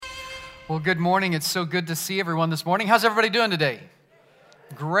Well, good morning. It's so good to see everyone this morning. How's everybody doing today?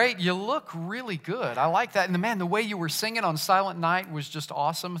 Great. You look really good. I like that. And man, the way you were singing on Silent Night was just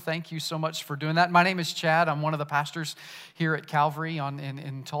awesome. Thank you so much for doing that. My name is Chad. I'm one of the pastors here at Calvary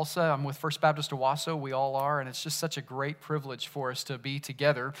in Tulsa. I'm with First Baptist Owasso. We all are. And it's just such a great privilege for us to be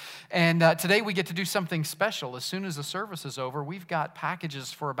together. And today we get to do something special. As soon as the service is over, we've got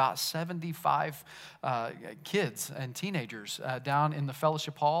packages for about 75 kids and teenagers down in the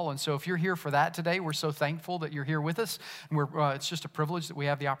fellowship hall. And so if you're here for that today, we're so thankful that you're here with us. And it's just a privilege that we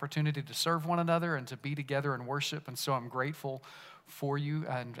have the opportunity to serve one another and to be together and worship. And so I'm grateful for you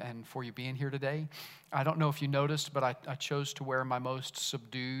and for you being here today. I don't know if you noticed, but I chose to wear my most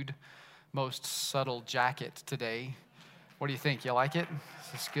subdued, most subtle jacket today. What do you think? You like it?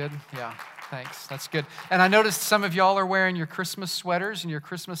 Is this good? Yeah. Thanks. That's good. And I noticed some of y'all are wearing your Christmas sweaters and your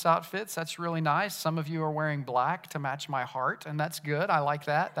Christmas outfits. That's really nice. Some of you are wearing black to match my heart, and that's good. I like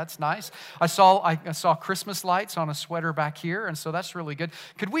that. That's nice. I saw Christmas lights on a sweater back here, and so that's really good.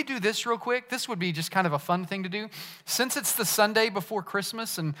 Could we do this real quick? This would be just kind of a fun thing to do. Since it's the Sunday before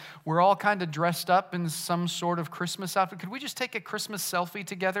Christmas and we're all kind of dressed up in some sort of Christmas outfit, could we just take a Christmas selfie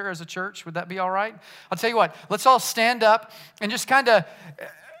together as a church? Would that be all right? I'll tell you what. Let's all stand up and just kind of,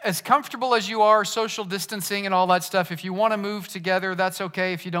 as comfortable as you are, social distancing and all that stuff, if you want to move together, that's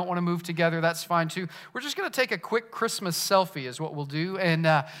okay. If you don't want to move together, that's fine too. We're just going to take a quick Christmas selfie is what we'll do. And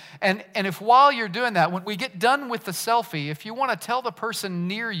if while you're doing that, when we get done with the selfie, if you want to tell the person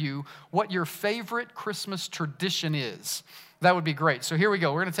near you what your favorite Christmas tradition is, that would be great. So here we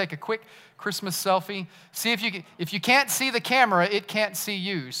go. We're going to take a quick Christmas selfie. See if you can't see the camera, it can't see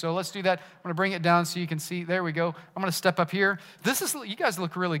you. So let's do that. I'm going to bring it down so you can see. There we go. I'm going to step up here. You guys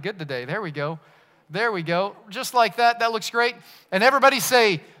look really good today. There we go. There we go. Just like that. That looks great. And everybody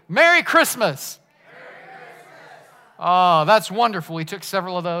say, Merry Christmas. Merry Christmas. Oh, that's wonderful. We took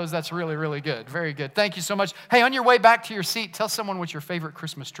several of those. That's really, really good. Very good. Thank you so much. Hey, on your way back to your seat, tell someone what your favorite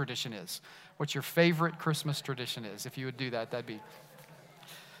Christmas tradition is. What your favorite Christmas tradition is. If you would do that, that'd be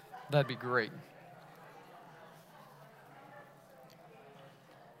great.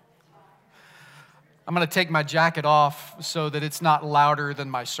 I'm going to take my jacket off so that it's not louder than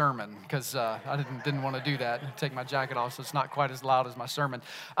my sermon, because I didn't want to do that. Take my jacket off so it's not quite as loud as my sermon.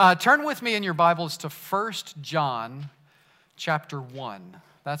 Turn with me in your Bibles to 1 John chapter 1.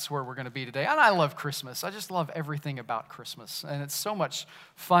 That's where we're going to be today. And I love Christmas. I just love everything about Christmas. And it's so much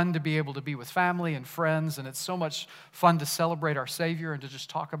fun to be able to be with family and friends. And it's so much fun to celebrate our Savior and to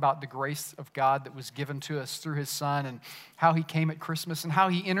just talk about the grace of God that was given to us through His Son and how He came at Christmas and how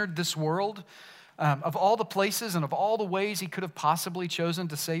He entered this world. Of all the places and of all the ways He could have possibly chosen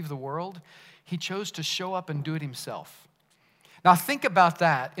to save the world, He chose to show up and do it Himself. Now think about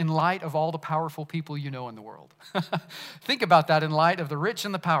that in light of all the powerful people you know in the world. Think about that in light of the rich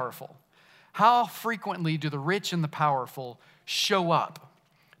and the powerful. How frequently do the rich and the powerful show up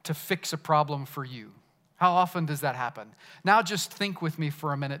to fix a problem for you? How often does that happen? Now just think with me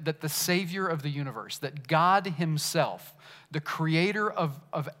for a minute that the Savior of the universe, that God Himself, the creator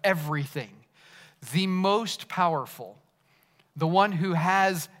of everything, the most powerful, the one who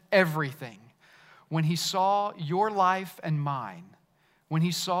has everything, when He saw your life and mine, when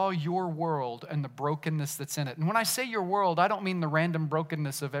He saw your world and the brokenness that's in it. And when I say your world, I don't mean the random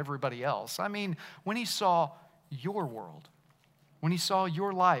brokenness of everybody else. I mean when He saw your world, when He saw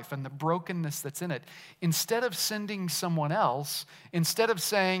your life and the brokenness that's in it, instead of sending someone else, instead of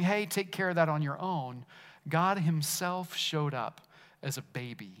saying, hey, take care of that on your own, God Himself showed up as a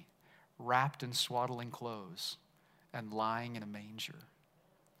baby, wrapped in swaddling clothes and lying in a manger.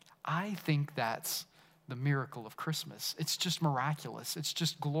 I think that's the miracle of Christmas. It's just miraculous. It's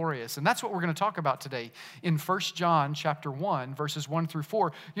just glorious. And that's what we're going to talk about today in 1 John chapter 1, verses 1 through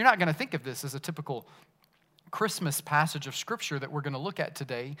 4. You're not going to think of this as a typical Christmas passage of Scripture that we're going to look at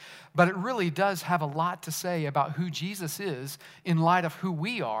today, but it really does have a lot to say about who Jesus is in light of who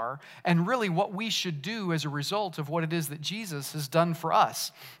we are and really what we should do as a result of what it is that Jesus has done for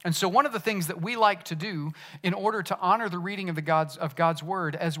us. And so one of the things that we like to do in order to honor the reading of God's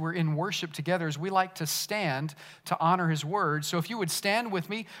Word as we're in worship together is we like to stand to honor His Word. So if you would stand with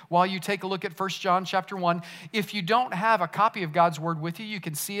me while you take a look at 1 John chapter 1. If you don't have a copy of God's Word with you, you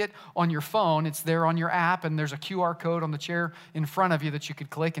can see it on your phone. It's there on your app, and there's a QR code on the chair in front of you that you could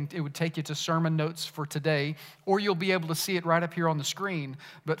click, and it would take you to sermon notes for today, or you'll be able to see it right up here on the screen.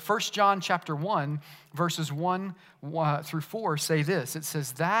 But 1 John chapter 1, verses 1 through 4 say this. It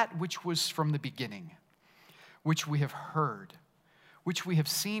says, that which was from the beginning, which we have heard, which we have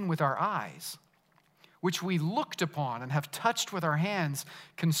seen with our eyes, which we looked upon and have touched with our hands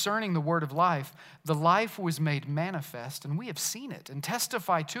concerning the word of life, the life was made manifest, and we have seen it and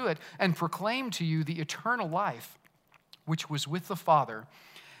testify to it and proclaim to you the eternal life, which was with the Father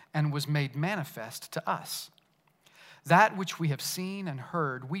and was made manifest to us. That which we have seen and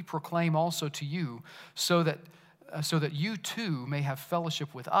heard, we proclaim also to you, so that you too may have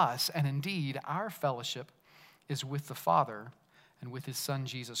fellowship with us. And indeed, our fellowship is with the Father and with his Son,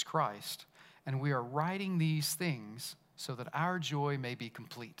 Jesus Christ. And we are writing these things so that our joy may be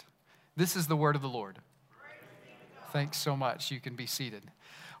complete. This is the word of the Lord. Thanks so much. You can be seated.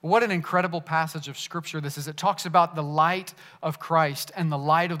 What an incredible passage of Scripture this is. It talks about the light of Christ and the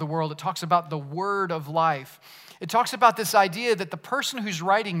light of the world. It talks about the word of life. It talks about this idea that the person who's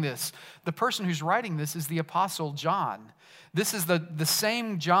writing this is the Apostle John. This is the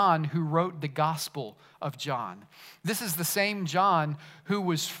same John who wrote the Gospel of John. This is the same John who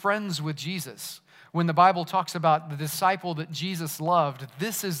was friends with Jesus. When the Bible talks about the disciple that Jesus loved,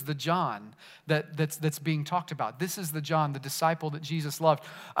 this is the John that's being talked about. This is the John, the disciple that Jesus loved.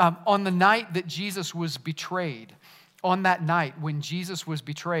 On the night that Jesus was betrayed, on that night when Jesus was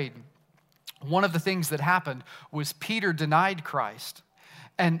betrayed, one of the things that happened was Peter denied Christ.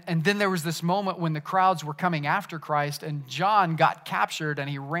 And then there was this moment when the crowds were coming after Christ, and John got captured and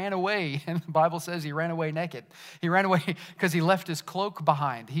he ran away. And the Bible says he ran away naked. He ran away because he left his cloak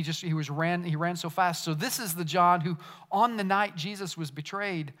behind. He ran so fast. So this is the John who, on the night Jesus was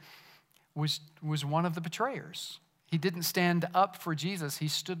betrayed, was one of the betrayers. He didn't stand up for Jesus. He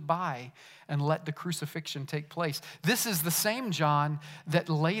stood by and let the crucifixion take place. This is the same John that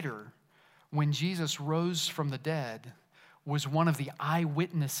later, when Jesus rose from the dead, was one of the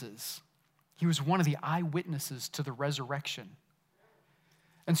eyewitnesses. He was one of the eyewitnesses to the resurrection.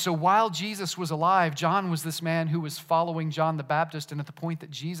 And so while Jesus was alive, John was this man who was following John the Baptist, and at the point that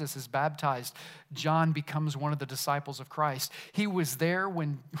Jesus is baptized, John becomes one of the disciples of Christ. He was there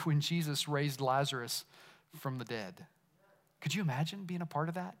when Jesus raised Lazarus from the dead. Could you imagine being a part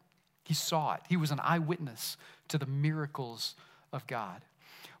of that? He saw it. He was an eyewitness to the miracles of God.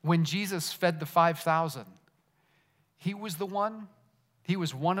 When Jesus fed the 5,000, he was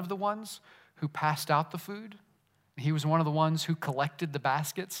one of the ones who passed out the food. He was one of the ones who collected the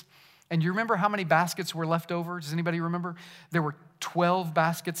baskets. And you remember how many baskets were left over? Does anybody remember? There were 12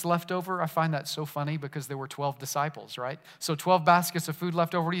 baskets left over. I find that so funny because there were 12 disciples, right? So 12 baskets of food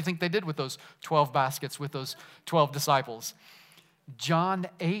left over. What do you think they did with those 12 baskets with those 12 disciples? John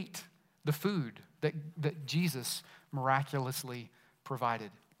ate the food that Jesus miraculously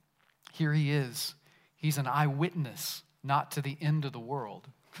provided. Here he is. He's an eyewitness, not to the end of the world.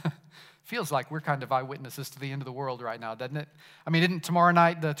 Feels like we're kind of eyewitnesses to the end of the world right now, doesn't it? I mean, isn't tomorrow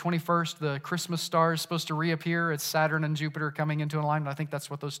night, the 21st, the Christmas stars supposed to reappear? It's Saturn and Jupiter coming into alignment. I think that's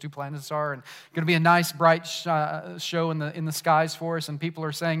what those two planets are. And going to be a nice, bright show in the skies for us. And people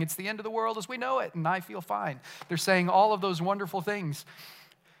are saying, it's the end of the world as we know it, and I feel fine. They're saying all of those wonderful things.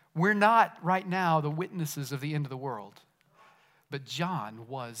 We're not right now the witnesses of the end of the world. But John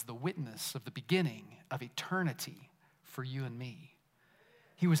was the witness of the beginning of eternity for you and me.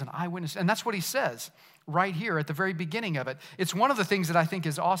 He was an eyewitness. And that's what he says right here at the very beginning of it. It's one of the things that I think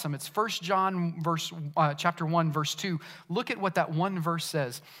is awesome. It's 1 John chapter 1, verse 2. Look at what that one verse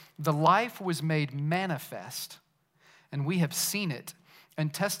says. The life was made manifest, and we have seen it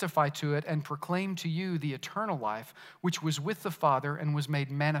and testify to it and proclaim to you the eternal life, which was with the Father and was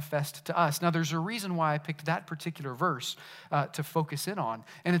made manifest to us. Now, there's a reason why I picked that particular verse to focus in on,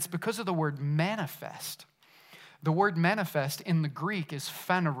 and it's because of the word manifest. The word manifest in the Greek is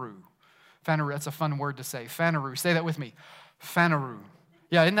phaneru. Phaneru, that's a fun word to say. Phaneru, say that with me. Phaneru.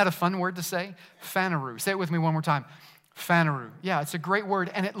 Yeah, isn't that a fun word to say? Phaneru. Say it with me one more time. Phaneru. Yeah, it's a great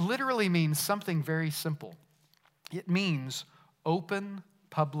word, and it literally means something very simple. It means open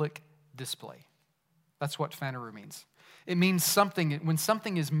public display. That's what phaneru means. It means something, when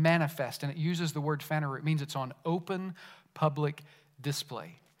something is manifest, and it uses the word phaneru, it means it's on open public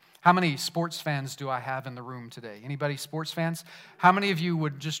display. How many sports fans do I have in the room today? Anybody sports fans? How many of you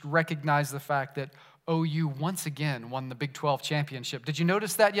would just recognize the fact that OU once again won the Big 12 championship? Did you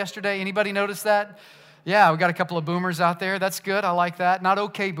notice that yesterday? Anybody notice that? Yeah, we got a couple of boomers out there. That's good. I like that. Not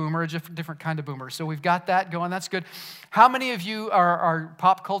okay boomer, a different kind of boomer. So we've got that going. That's good. How many of you are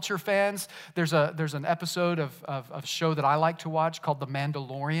pop culture fans? There's an episode of a show that I like to watch called The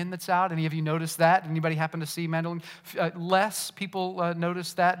Mandalorian that's out. Any of you noticed that? Anybody happen to see Mandalorian? Less people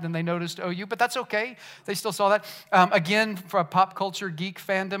noticed that than they noticed OU, but that's okay. They still saw that. Again, for a pop culture geek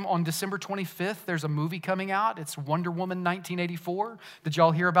fandom, on December 25th, there's a movie coming out. It's Wonder Woman 1984. Did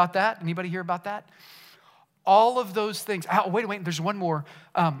y'all hear about that? Anybody hear about that? All of those things. Oh, wait, there's one more.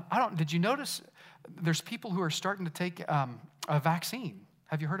 Did you notice there's people who are starting to take a vaccine.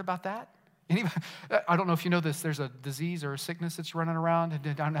 Have you heard about that? Anybody? I don't know if you know this. There's a disease or a sickness that's running around.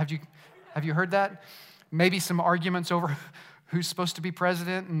 Have you heard that? Maybe some arguments over who's supposed to be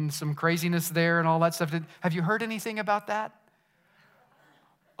president and some craziness there and all that stuff. Have you heard anything about that?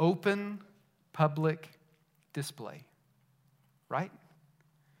 Open public display, right?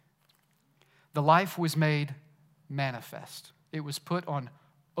 The life was made manifest. It was put on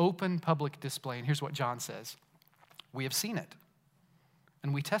open public display. And here's what John says. We have seen it,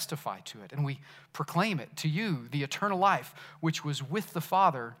 and we testify to it, and we proclaim it to you, the eternal life, which was with the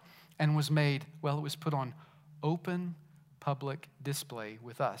Father and was made, well, it was put on open public display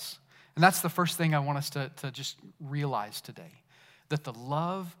with us. And that's the first thing I want us to just realize today, that the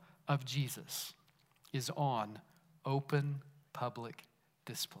love of Jesus is on open public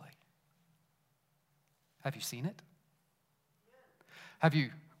display. Have you seen it? Have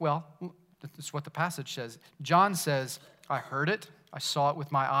you, well, that's what the passage says. John says, I heard it, I saw it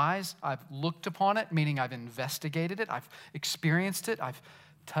with my eyes, I've looked upon it, meaning I've investigated it, I've experienced it, I've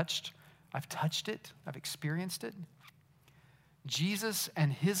touched it, I've experienced it. Jesus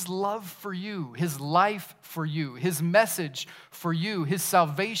and his love for you, his life for you, his message for you, his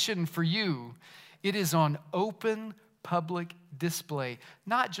salvation for you, it is on open public display,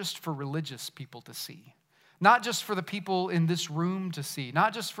 not just for religious people to see, not just for the people in this room to see,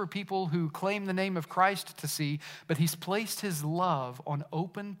 not just for people who claim the name of Christ to see, but he's placed his love on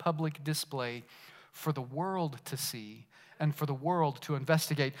open public display for the world to see and for the world to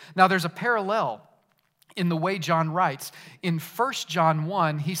investigate. Now, there's a parallel in the way John writes. In 1 John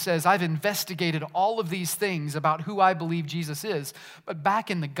 1, he says, I've investigated all of these things about who I believe Jesus is. But back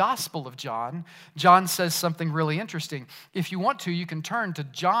in the Gospel of John, John says something really interesting. If you want to, you can turn to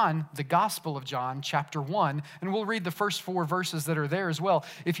John, the Gospel of John, chapter 1, and we'll read the first 4 verses that are there as well.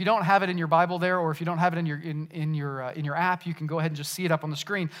 If you don't have it in your Bible there, or if you don't have it in your app, you can go ahead and just see it up on the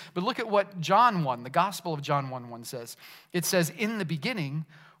screen. But look at what John 1, the Gospel of John 1:1 says. It says, in the beginning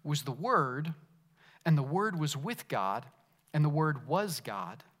was the Word, and the Word was with God, and the Word was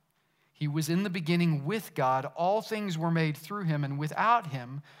God. He was in the beginning with God. All things were made through him, and without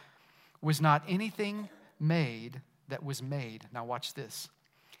him was not anything made that was made. Now watch this.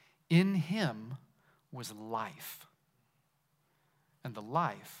 In him was life, and the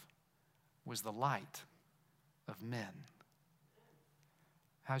life was the light of men.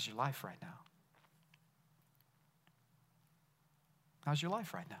 How's your life right now? How's your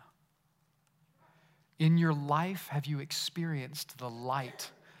life right now? In your life, have you experienced the light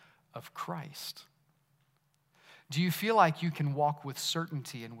of Christ? Do you feel like you can walk with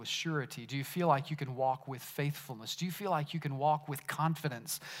certainty and with surety? Do you feel like you can walk with faithfulness? Do you feel like you can walk with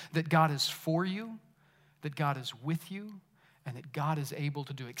confidence that God is for you, that God is with you, and that God is able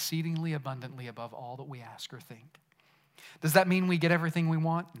to do exceedingly abundantly above all that we ask or think? Does that mean we get everything we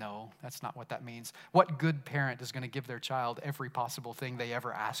want? No, that's not what that means. What good parent is going to give their child every possible thing they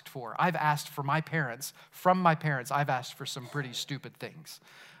ever asked for? I've asked for from my parents, I've asked for some pretty stupid things.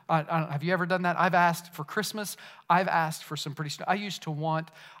 Have you ever done that? I've asked for Christmas. I've asked for some pretty. I used to want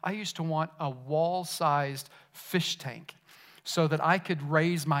a wall-sized fish tank so that I could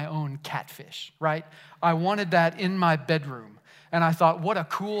raise my own catfish. Right? I wanted that in my bedroom. And I thought, what a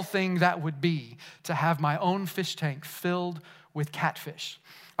cool thing that would be to have my own fish tank filled with catfish.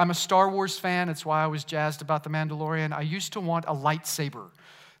 I'm a Star Wars fan. That's why I was jazzed about The Mandalorian. I used to want a lightsaber.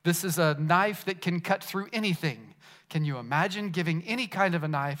 This is a knife that can cut through anything. Can you imagine giving any kind of a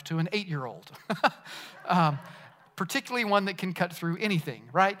knife to an 8-year-old? Particularly one that can cut through anything,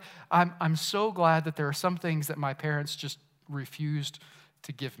 right? I'm so glad that there are some things that my parents just refused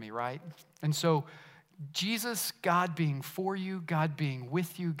to give me, right? And so Jesus, God being for you, God being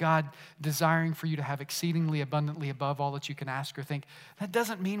with you, God desiring for you to have exceedingly abundantly above all that you can ask or think, that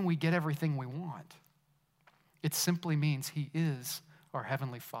doesn't mean we get everything we want. It simply means he is our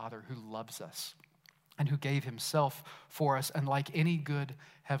Heavenly Father who loves us and who gave himself for us. And like any good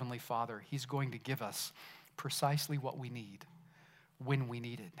Heavenly Father, he's going to give us precisely what we need when we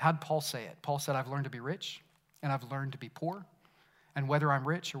need it. How did Paul say it? Paul said, I've learned to be rich and I've learned to be poor. And whether I'm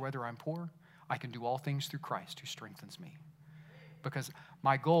rich or whether I'm poor, I can do all things through Christ who strengthens me. Because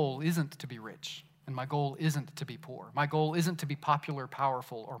my goal isn't to be rich, and my goal isn't to be poor. My goal isn't to be popular,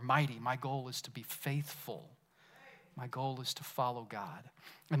 powerful, or mighty. My goal is to be faithful. My goal is to follow God.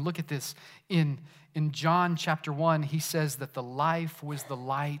 And look at this. In John chapter 1, he says that the life was the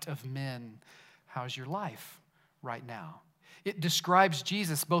light of men. How's your life right now? It describes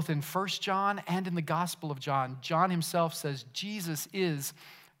Jesus both in 1 John and in the Gospel of John. John himself says Jesus is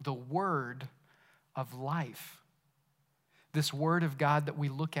the Word of life. This word of God that we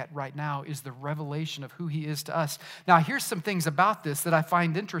look at right now is the revelation of who he is to us. Now, here's some things about this that I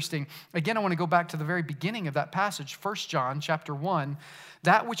find interesting. Again, I want to go back to the very beginning of that passage, 1 John chapter 1.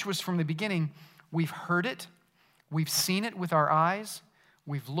 That which was from the beginning, we've heard it, we've seen it with our eyes,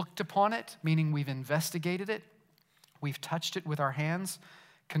 we've looked upon it, meaning we've investigated it, we've touched it with our hands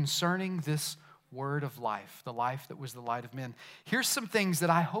concerning this word of life, the life that was the light of men. Here's some things that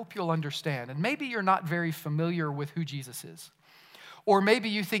I hope you'll understand. And maybe you're not very familiar with who Jesus is. Or maybe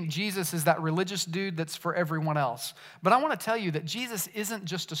you think Jesus is that religious dude that's for everyone else. But I want to tell you that Jesus isn't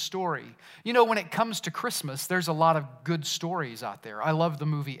just a story. You know, when it comes to Christmas, there's a lot of good stories out there. I love the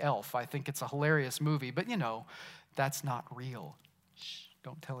movie Elf. I think it's a hilarious movie. But, you know, that's not real. Shh,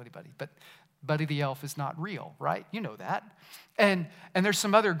 don't tell anybody. But Buddy the Elf is not real, right? You know that. And there's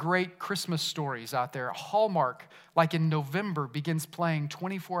some other great Christmas stories out there. Hallmark, like in November, begins playing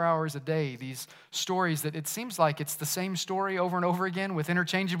 24 hours a day, these stories that it seems like it's the same story over and over again with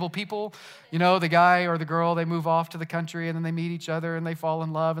interchangeable people. You know, the guy or the girl, they move off to the country and then they meet each other and they fall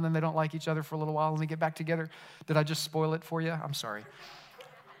in love and then they don't like each other for a little while and they get back together. Did I just spoil it for you? I'm sorry.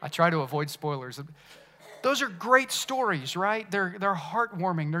 I try to avoid spoilers. Those are great stories, right? They're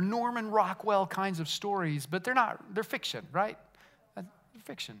heartwarming. They're Norman Rockwell kinds of stories, but they're fiction, right? They're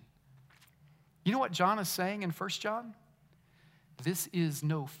fiction. You know what John is saying in 1 John? This is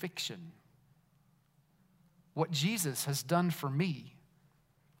no fiction. What Jesus has done for me,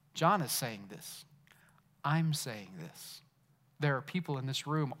 John is saying this. I'm saying this. There are people in this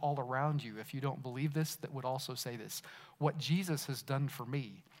room all around you, if you don't believe this, that would also say this. What Jesus has done for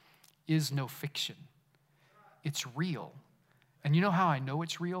me is no fiction. It's real. And you know how I know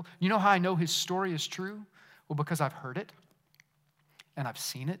it's real? You know how I know his story is true? Well, because I've heard it, and I've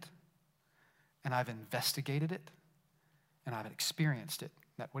seen it, and I've investigated it, and I've experienced it.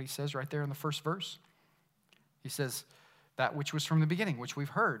 Isn't that what he says right there in the first verse? He says, that which was from the beginning, which we've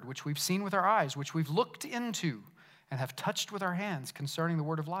heard, which we've seen with our eyes, which we've looked into, and have touched with our hands concerning the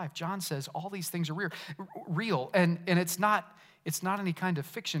word of life. John says all these things are real, and it's not any kind of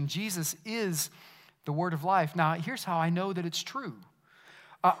fiction. Jesus is the word of life. Now, here's how I know that it's true.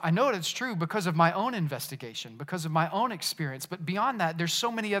 I know that it's true because of my own investigation, because of my own experience. But beyond that, there's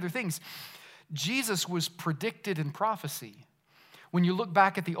so many other things. Jesus was predicted in prophecy. When you look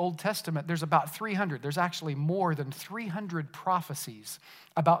back at the Old Testament, there's about 300. There's actually more than 300 prophecies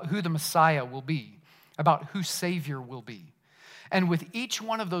about who the Messiah will be, about who Savior will be. And with each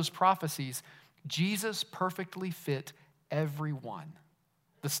one of those prophecies, Jesus perfectly fit every one.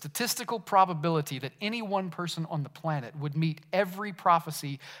 The statistical probability that any one person on the planet would meet every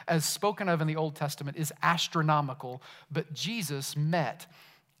prophecy as spoken of in the Old Testament is astronomical, but Jesus met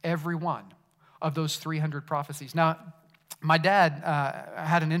every one of those 300 prophecies. Now, my dad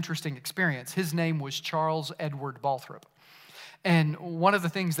had an interesting experience. His name was Charles Edward Balthrop. And one of the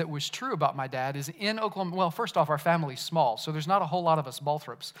things that was true about my dad is in Oklahoma, well, first off, our family's small, so there's not a whole lot of us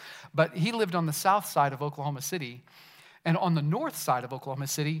Balthrops, but he lived on the south side of Oklahoma City. And on the north side of Oklahoma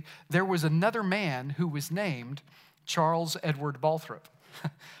City, there was another man who was named Charles Edward Balthrop.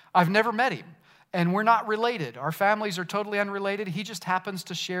 I've never met him, and we're not related. Our families are totally unrelated. He just happens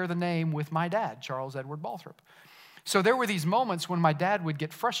to share the name with my dad, Charles Edward Balthrop. So there were these moments when my dad would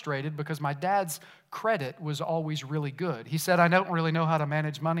get frustrated because my dad's credit was always really good. He said, I don't really know how to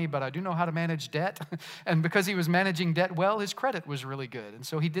manage money, but I do know how to manage debt. And because he was managing debt well, his credit was really good. And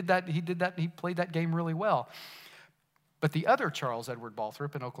so he did that, he played that game really well. But the other Charles Edward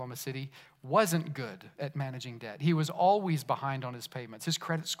Balthrop in Oklahoma City wasn't good at managing debt. He was always behind on his payments. His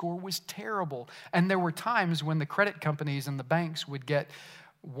credit score was terrible. And there were times when the credit companies and the banks would get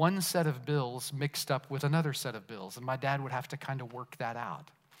one set of bills mixed up with another set of bills, and my dad would have to kind of work that out.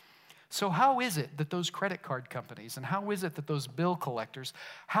 So how is it that those credit card companies and how is it that those bill collectors,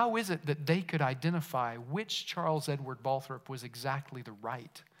 how is it that they could identify which Charles Edward Balthrop was exactly the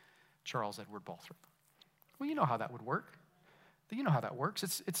right Charles Edward Balthrop? Well, you know how that would work. You know how that works.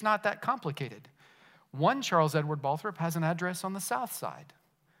 It's not that complicated. One Charles Edward Balthrop has an address on the south side,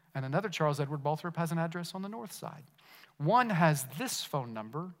 and another Charles Edward Balthrop has an address on the north side. One has this phone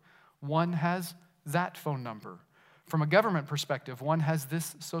number, one has that phone number. From a government perspective, one has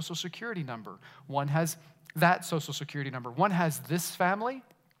this social security number, one has that social security number. One has this family,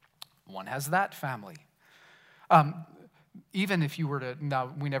 one has that family. Even if you were to,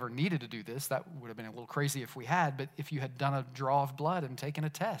 now we never needed to do this, that would have been a little crazy if we had, but if you had done a draw of blood and taken a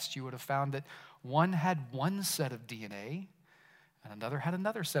test, you would have found that one had one set of DNA and another had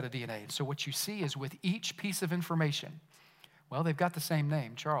another set of DNA. And so what you see is with each piece of information, well, they've got the same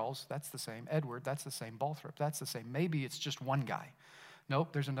name, Charles, that's the same. Edward, that's the same. Balthrop, that's the same. Maybe it's just one guy.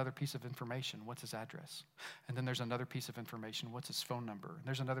 Nope, there's another piece of information. What's his address? And then there's another piece of information. What's his phone number? And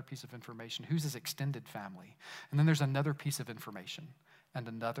there's another piece of information. Who's his extended family? And then there's another piece of information, and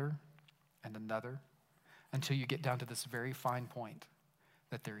another, until you get down to this very fine point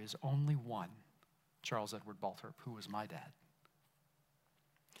that there is only one Charles Edward Balthrop who was my dad.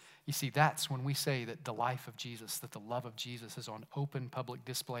 You see, that's when we say that the life of Jesus, that the love of Jesus is on open public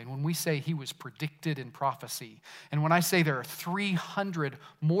display. And when we say he was predicted in prophecy, and when I say there are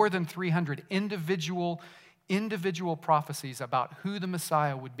more than 300 individual prophecies about who the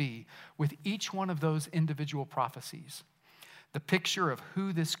Messiah would be, with each one of those individual prophecies, the picture of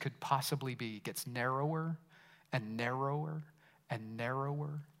who this could possibly be gets narrower and narrower and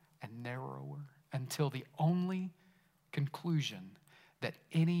narrower and narrower until the only conclusion that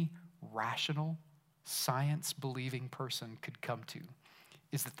any rational, science-believing person could come to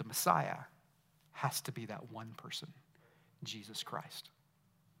is that the Messiah has to be that one person, Jesus Christ.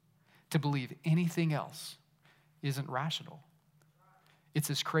 To believe anything else isn't rational. It's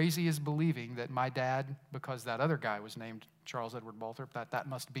as crazy as believing that my dad, because that other guy was named Charles Edward Balthrop, that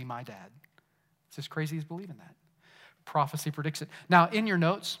must be my dad. It's as crazy as believing that. Prophecy predicts it. Now, in your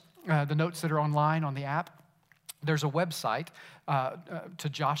notes, the notes that are online on the app, there's a website to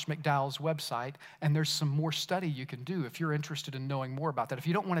Josh McDowell's website, and there's some more study you can do if you're interested in knowing more about that. If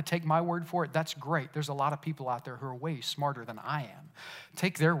you don't want to take my word for it, that's great. There's a lot of people out there who are way smarter than I am.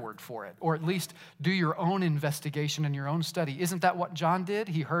 Take their word for it, or at least do your own investigation and your own study. Isn't that what John did?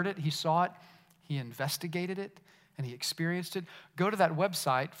 He heard it, he saw it, he investigated it, and he experienced it. Go to that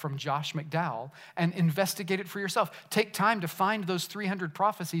website from Josh McDowell and investigate it for yourself. Take time to find those 300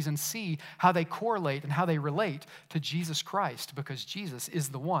 prophecies and see how they correlate and how they relate to Jesus Christ, because Jesus is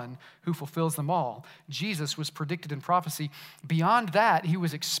the one who fulfills them all. Jesus was predicted in prophecy. Beyond that, he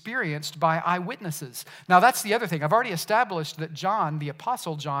was experienced by eyewitnesses. Now, that's the other thing. I've already established that John, the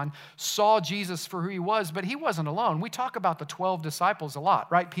Apostle John, saw Jesus for who he was, but he wasn't alone. We talk about the 12 disciples a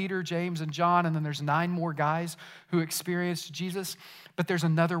lot, right? Peter, James, and John, and then there's 9 more guys who experienced Jesus. But there's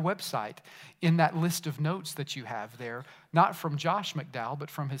another website in that list of notes that you have there, not from Josh McDowell, but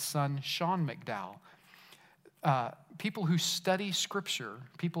from his son, Sean McDowell. People who study Scripture,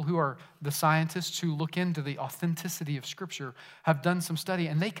 people who are the scientists who look into the authenticity of Scripture, have done some study,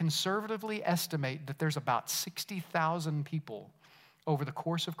 and they conservatively estimate that there's about 60,000 people over the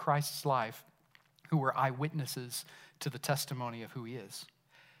course of Christ's life who were eyewitnesses to the testimony of who he is.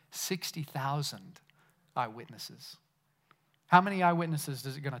 60,000 eyewitnesses. How many eyewitnesses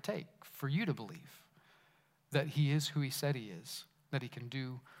is it going to take for you to believe that he is who he said he is, that he can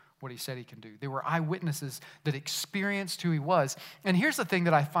do what he said he can do? There were eyewitnesses that experienced who he was. And here's the thing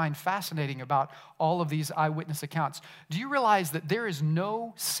that I find fascinating about all of these eyewitness accounts. Do you realize that there is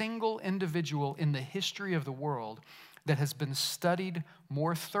no single individual in the history of the world that has been studied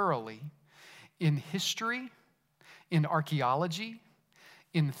more thoroughly in history, in archaeology,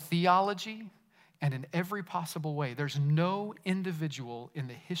 in theology, and in every possible way? There's no individual in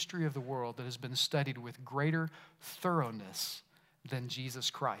the history of the world that has been studied with greater thoroughness than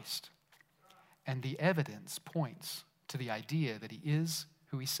Jesus Christ. And the evidence points to the idea that he is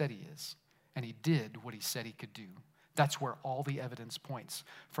who he said he is, and he did what he said he could do. That's where all the evidence points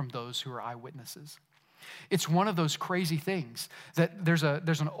from those who are eyewitnesses. It's one of those crazy things that there's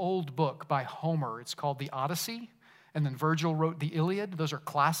an old book by Homer. It's called the Odyssey. And then Virgil wrote the Iliad. Those are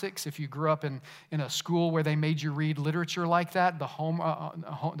classics. If you grew up in a school where they made you read literature like that, the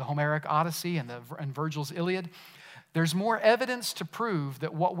Homeric Odyssey and Virgil's Iliad, there's more evidence to prove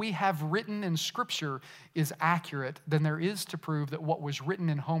that what we have written in Scripture is accurate than there is to prove that what was written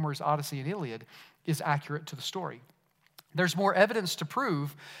in Homer's Odyssey and Iliad is accurate to the story. There's more evidence to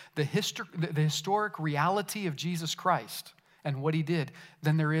prove the historic reality of Jesus Christ and what he did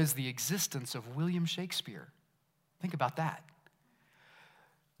than there is the existence of William Shakespeare. Think about that.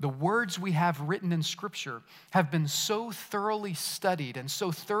 The words we have written in Scripture have been so thoroughly studied and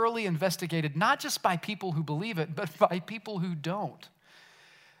so thoroughly investigated, not just by people who believe it, but by people who don't,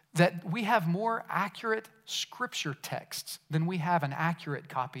 that we have more accurate Scripture texts than we have an accurate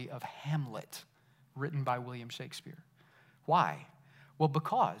copy of Hamlet written by William Shakespeare. Why? Well,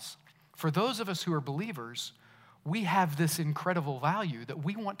 because for those of us who are believers, we have this incredible value that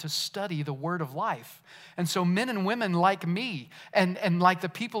we want to study the word of life. And so men and women like me and like the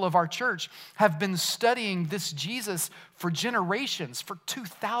people of our church have been studying this Jesus for generations, for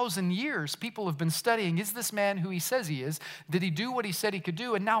 2,000 years. People have been studying, is this man who he says he is? Did he do what he said he could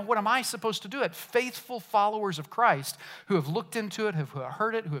do? And now what am I supposed to do? Faithful followers of Christ who have looked into it, who have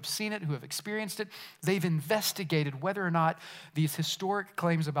heard it, who have seen it, who have experienced it, they've investigated whether or not these historic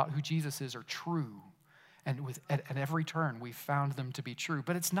claims about who Jesus is are true. And at every turn, we've found them to be true.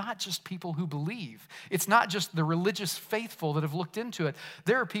 But it's not just people who believe. It's not just the religious faithful that have looked into it.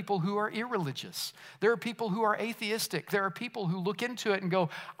 There are people who are irreligious. There are people who are atheistic. There are people who look into it and go,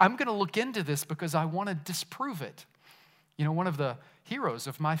 I'm going to look into this because I want to disprove it. You know, one of the heroes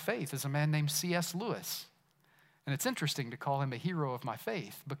of my faith is a man named C.S. Lewis. And it's interesting to call him a hero of my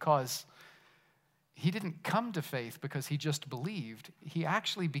faith because he didn't come to faith because he just believed. He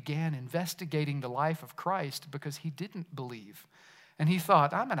actually began investigating the life of Christ because he didn't believe. And he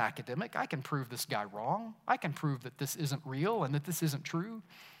thought, I'm an academic. I can prove this guy wrong. I can prove that this isn't real and that this isn't true.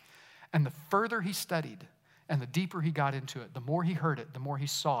 And the further he studied and the deeper he got into it, the more he heard it, the more he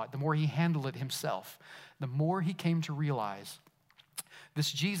saw it, the more he handled it himself, the more he came to realize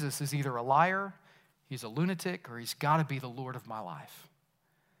this Jesus is either a liar, he's a lunatic, or he's got to be the Lord of my life.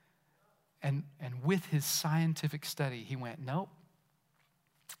 And with his scientific study, he went, nope,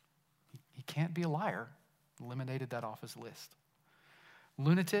 he can't be a liar. Eliminated that off his list.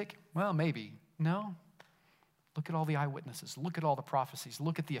 Lunatic? Well, maybe. No. Look at all the eyewitnesses. Look at all the prophecies.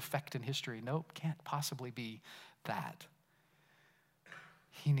 Look at the effect in history. Nope, can't possibly be that.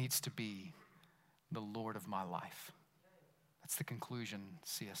 He needs to be the Lord of my life. That's the conclusion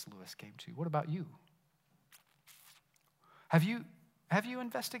C.S. Lewis came to. What about you? Have you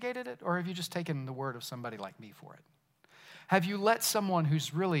investigated it, or have you just taken the word of somebody like me for it? Have you let someone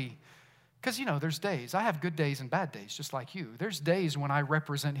who's really, because, you know, there's days, I have good days and bad days, just like you. There's days when I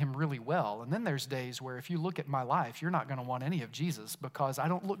represent him really well, and then there's days where if you look at my life, you're not going to want any of Jesus because I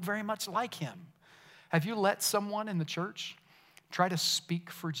don't look very much like him. Have you let someone in the church try to speak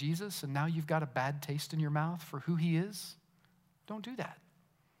for Jesus, and now you've got a bad taste in your mouth for who he is? Don't do that.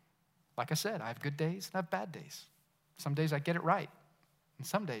 Like I said, I have good days and I have bad days. Some days I get it right. And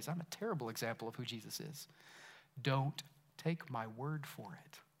some days, I'm a terrible example of who Jesus is. Don't take my word for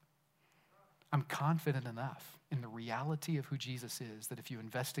it. I'm confident enough in the reality of who Jesus is that if you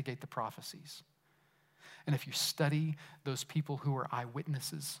investigate the prophecies and if you study those people who are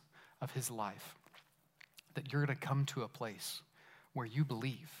eyewitnesses of his life, that you're going to come to a place where you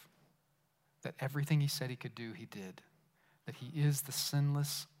believe that everything he said he could do, he did. That he is the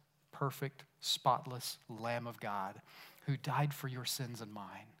sinless, perfect, spotless Lamb of God who died for your sins and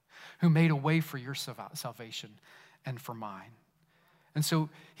mine, who made a way for your salvation and for mine. And so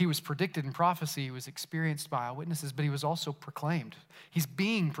he was predicted in prophecy, he was experienced by eyewitnesses, but he was also proclaimed. He's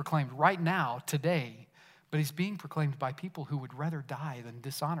being proclaimed right now, today, but he's being proclaimed by people who would rather die than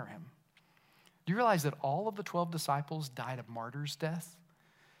dishonor him. Do you realize that all of the 12 disciples died a martyr's death?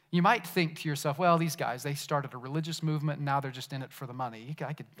 You might think to yourself, well, these guys, they started a religious movement and now they're just in it for the money.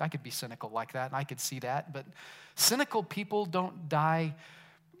 I could be cynical like that, and I could see that. But cynical people don't die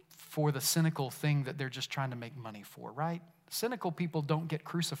for the cynical thing that they're just trying to make money for, right? Cynical people don't get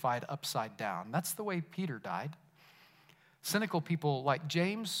crucified upside down. That's the way Peter died. Cynical people like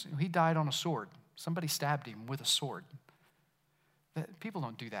James, he died on a sword. Somebody stabbed him with a sword. People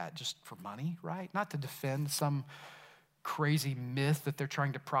don't do that just for money, right? Not to defend some crazy myth that they're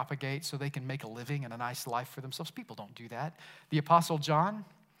trying to propagate so they can make a living and a nice life for themselves. People don't do that. The Apostle John,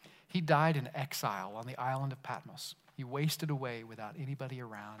 he died in exile on the island of Patmos. He wasted away without anybody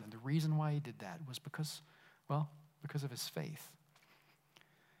around. And the reason why he did that was because of his faith.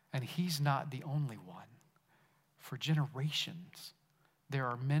 And he's not the only one. For generations, there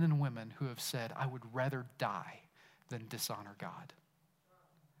are men and women who have said, I would rather die than dishonor God.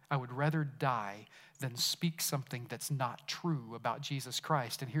 I would rather die than speak something that's not true about Jesus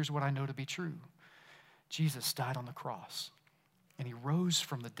Christ. And here's what I know to be true. Jesus died on the cross, and he rose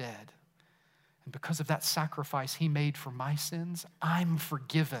from the dead. And because of that sacrifice he made for my sins, I'm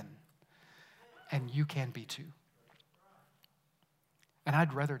forgiven, and you can be too. And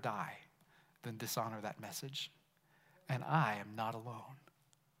I'd rather die than dishonor that message. And I am not alone.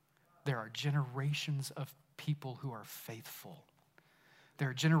 There are generations of people who are faithful. There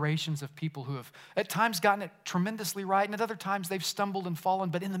are generations of people who have at times gotten it tremendously right, and at other times they've stumbled and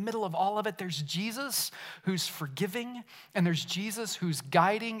fallen. But in the middle of all of it, there's Jesus who's forgiving, and there's Jesus who's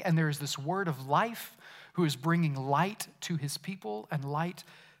guiding, and there's this word of life who is bringing light to his people and light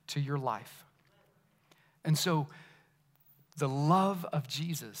to your life. And so the love of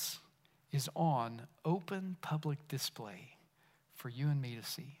Jesus is on open public display for you and me to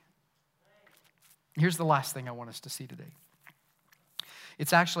see. Here's the last thing I want us to see today.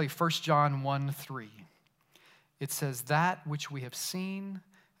 It's actually 1 John 1:3. It says, that which we have seen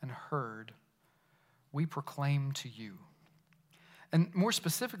and heard, we proclaim to you. And more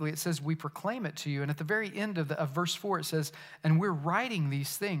specifically, it says, we proclaim it to you. And at the very end of verse 4, it says, and we're writing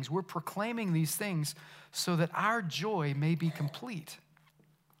these things, we're proclaiming these things so that our joy may be complete.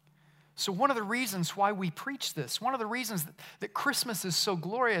 So one of the reasons why we preach this, one of the reasons that Christmas is so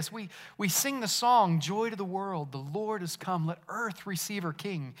glorious, we sing the song, "Joy to the world, the Lord has come, let earth receive her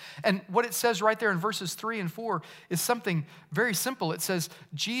King." And what it says right there in verses 3 and 4 is something very simple. It says,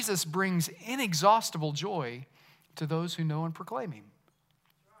 Jesus brings inexhaustible joy to those who know and proclaim him.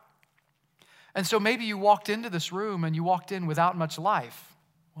 And so maybe you walked into this room and you walked in without much life.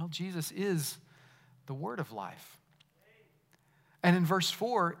 Well, Jesus is the word of life. And in verse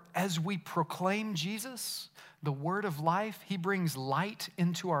 4, as we proclaim Jesus, the word of life, he brings light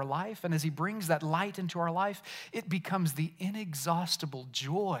into our life. And as he brings that light into our life, it becomes the inexhaustible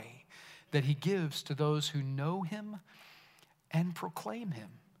joy that he gives to those who know him and proclaim him.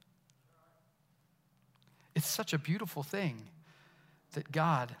 It's such a beautiful thing that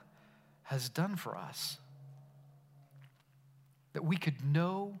God has done for us, that we could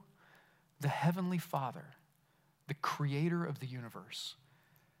know the Heavenly Father, the creator of the universe,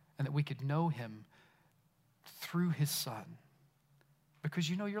 and that we could know him through his Son. Because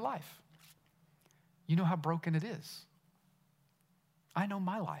you know your life. You know how broken it is. I know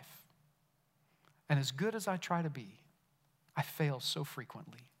my life. And as good as I try to be, I fail so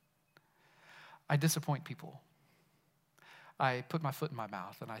frequently. I disappoint people. I put my foot in my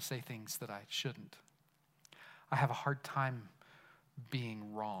mouth and I say things that I shouldn't. I have a hard time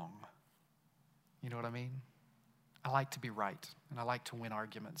being wrong. You know what I mean? I like to be right, and I like to win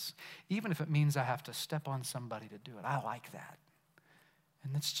arguments. Even if it means I have to step on somebody to do it, I like that.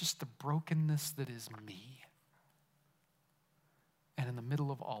 And it's just the brokenness that is me. And in the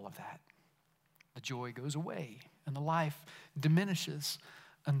middle of all of that, the joy goes away, and the life diminishes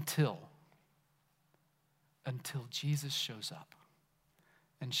until Jesus shows up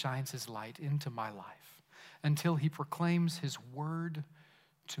and shines his light into my life, until he proclaims his word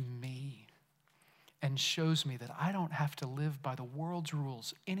to me and shows me that I don't have to live by the world's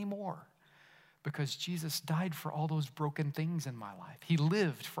rules anymore, because Jesus died for all those broken things in my life. He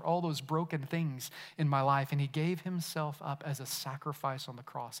lived for all those broken things in my life, and he gave himself up as a sacrifice on the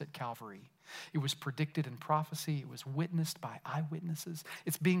cross at Calvary. It was predicted in prophecy. It was witnessed by eyewitnesses.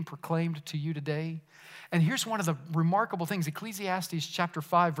 It's being proclaimed to you today. And here's one of the remarkable things. Ecclesiastes chapter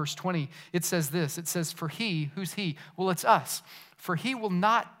 5, verse 20, it says this. It says, "For he," who's he? Well, it's us. "For he will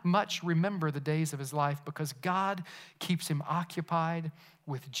not much remember the days of his life, because God keeps him occupied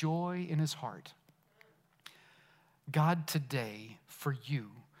with joy in his heart." God today, for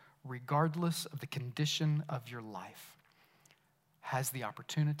you, regardless of the condition of your life, has the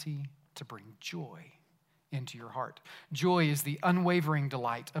opportunity to bring joy into your heart. Joy is the unwavering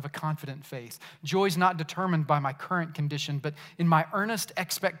delight of a confident faith. Joy is not determined by my current condition, but in my earnest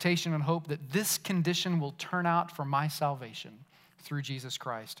expectation and hope that this condition will turn out for my salvation through Jesus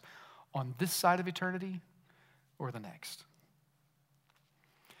Christ on this side of eternity or the next.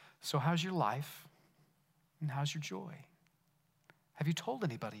 So how's your life and how's your joy? Have you told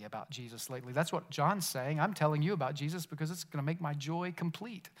anybody about Jesus lately? That's what John's saying. I'm telling you about Jesus because it's going to make my joy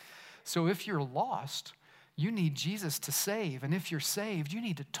complete. So if you're lost, you need Jesus to save. And if you're saved, you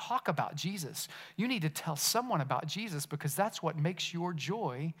need to talk about Jesus. You need to tell someone about Jesus, because that's what makes your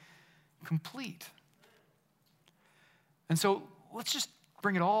joy complete. And so let's just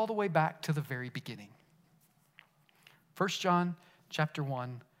bring it all the way back to the very beginning. 1 John chapter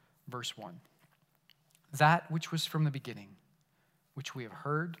 1, verse 1. "That which was from the beginning, which we have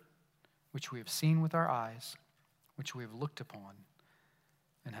heard, which we have seen with our eyes, which we have looked upon,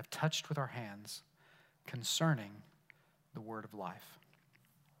 and have touched with our hands, concerning the word of life."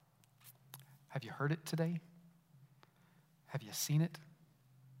 Have you heard it today? Have you seen it?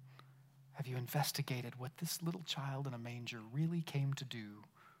 Have you investigated what this little child in a manger really came to do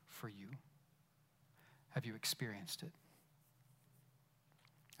for you? Have you experienced it?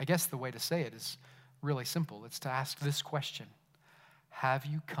 I guess the way to say it is really simple. It's to ask this question: have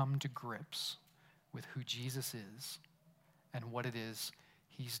you come to grips with who Jesus is and what it is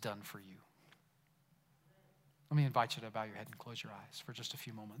he's done for you? Let me invite you to bow your head and close your eyes for just a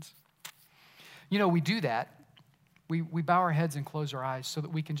few moments. You know, we do that. We bow our heads and close our eyes so that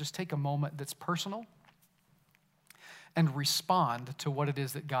we can just take a moment that's personal and respond to what it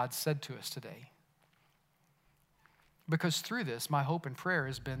is that God said to us today. Because through this, my hope and prayer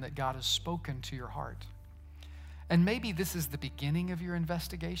has been that God has spoken to your heart. And maybe this is the beginning of your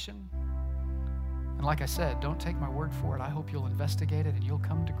investigation. And like I said, don't take my word for it. I hope you'll investigate it and you'll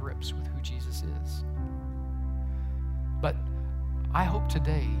come to grips with who Jesus is. But I hope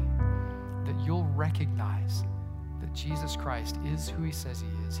today that you'll recognize that Jesus Christ is who he says he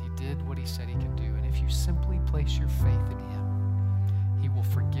is. He did what he said he can do. And if you simply place your faith in him, he will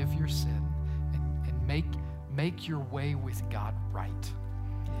forgive your sin and make your way with God right.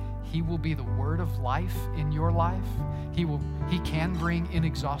 He will be the word of life in your life. He can bring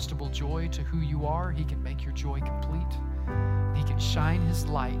inexhaustible joy to who you are. He can make your joy complete. He can shine his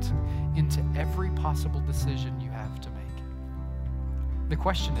light into every possible decision you have to make. The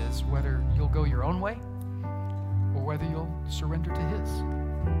question is whether you'll go your own way or whether you'll surrender to his.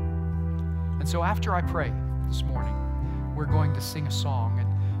 And so after I pray this morning, we're going to sing a song.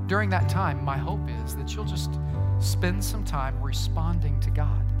 And during that time, my hope is that you'll just spend some time responding to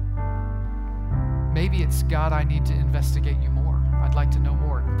God. Maybe it's, God, I need to investigate you more. I'd like to know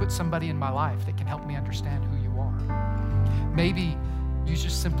more. Put somebody in my life that can help me understand who you are. Maybe you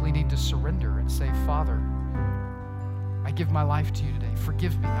just simply need to surrender and say, Father, I give my life to you today.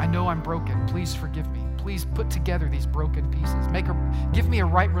 Forgive me. I know I'm broken. Please forgive me. Please put together these broken pieces. Give me a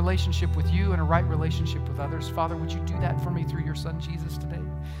right relationship with you and a right relationship with others. Father, would you do that for me through your son, Jesus, today?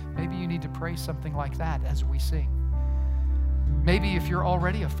 Maybe you need to pray something like that as we sing. Maybe if you're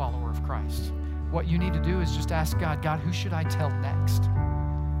already a follower of Christ, what you need to do is just ask God, God, who should I tell next?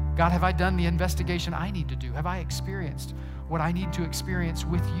 God, have I done the investigation I need to do? Have I experienced what I need to experience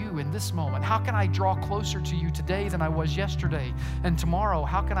with you in this moment? How can I draw closer to you today than I was yesterday? And tomorrow,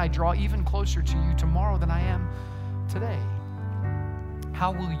 how can I draw even closer to you tomorrow than I am today?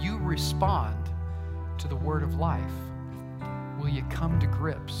 How will you respond to the word of life? Will you come to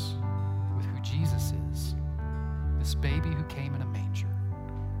grips with who Jesus is? This baby who came in a manger,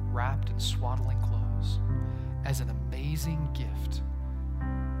 wrapped in swaddling clothes, as an amazing gift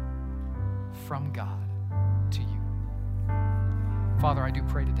from God to you. Father, I do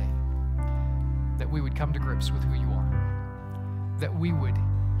pray today that we would come to grips with who you are, that we would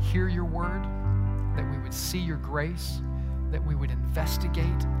hear your word, that we would see your grace, that we would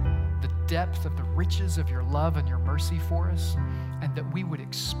investigate the depth of the riches of your love and your mercy for us, and that we would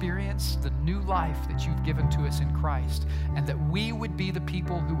experience the new life that you've given to us in Christ, and that we would be the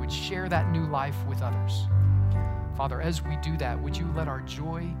people who would share that new life with others. Father, as we do that, would you let our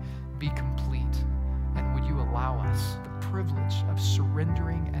joy be complete, and would you allow us the privilege of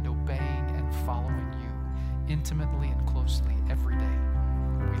surrendering and obeying and following you intimately and closely every day.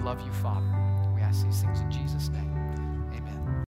 We love you, Father. We ask these things in Jesus' name.